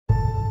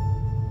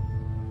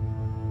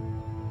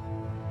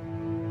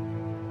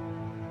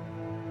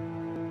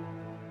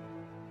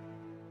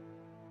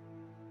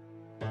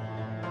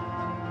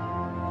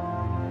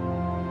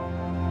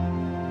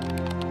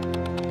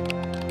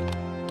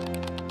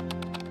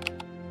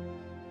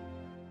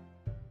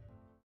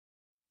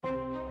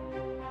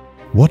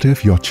What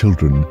if your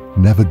children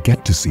never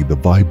get to see the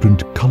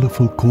vibrant,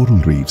 colorful coral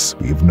reefs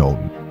we've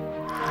known?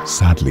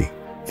 Sadly,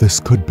 this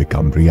could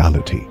become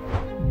reality.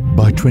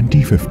 By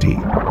 2050,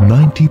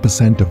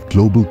 90% of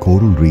global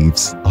coral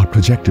reefs are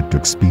projected to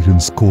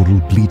experience coral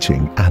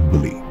bleaching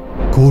annually.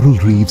 Coral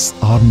reefs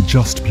aren't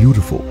just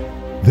beautiful,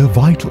 they're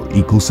vital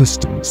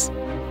ecosystems.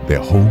 They're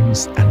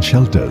homes and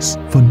shelters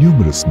for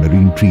numerous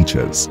marine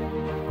creatures.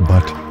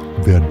 But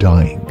they're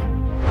dying.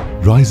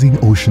 Rising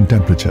ocean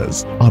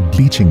temperatures are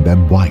bleaching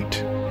them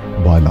white,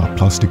 while our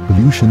plastic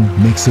pollution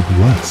makes it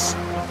worse.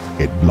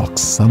 It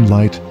blocks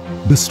sunlight,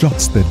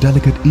 disrupts their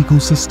delicate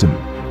ecosystem,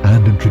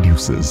 and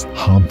introduces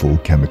harmful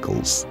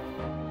chemicals.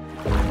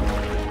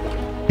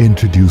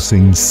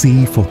 Introducing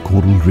C for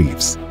coral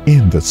reefs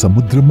in the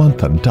Samudra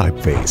Manthan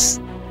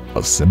Typeface,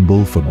 a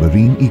symbol for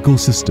marine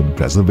ecosystem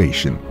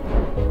preservation.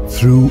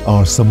 Through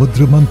our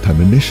Samudra Manthan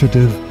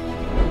initiative,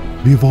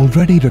 we've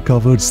already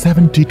recovered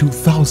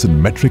 72,000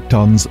 metric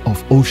tons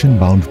of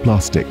ocean-bound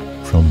plastic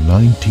from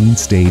 19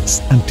 states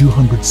and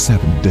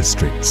 207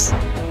 districts.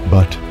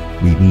 But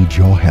we need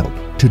your help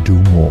to do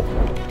more.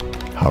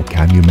 How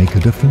can you make a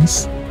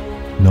difference?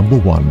 Number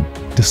 1,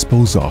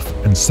 dispose of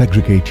and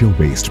segregate your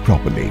waste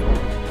properly.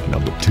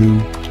 Number 2,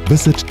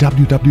 visit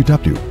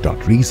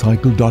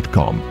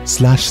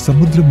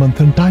www.recykal.com/Samudra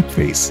Manthan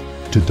Typeface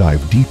to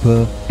dive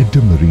deeper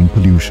into marine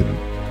pollution.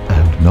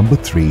 And number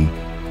 3,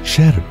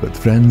 share it with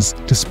friends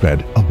to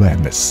spread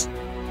awareness.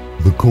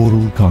 The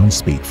coral can't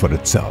speak for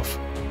itself,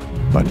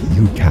 but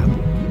you can.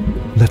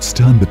 Let's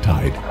turn the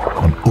tide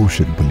on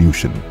ocean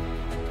pollution.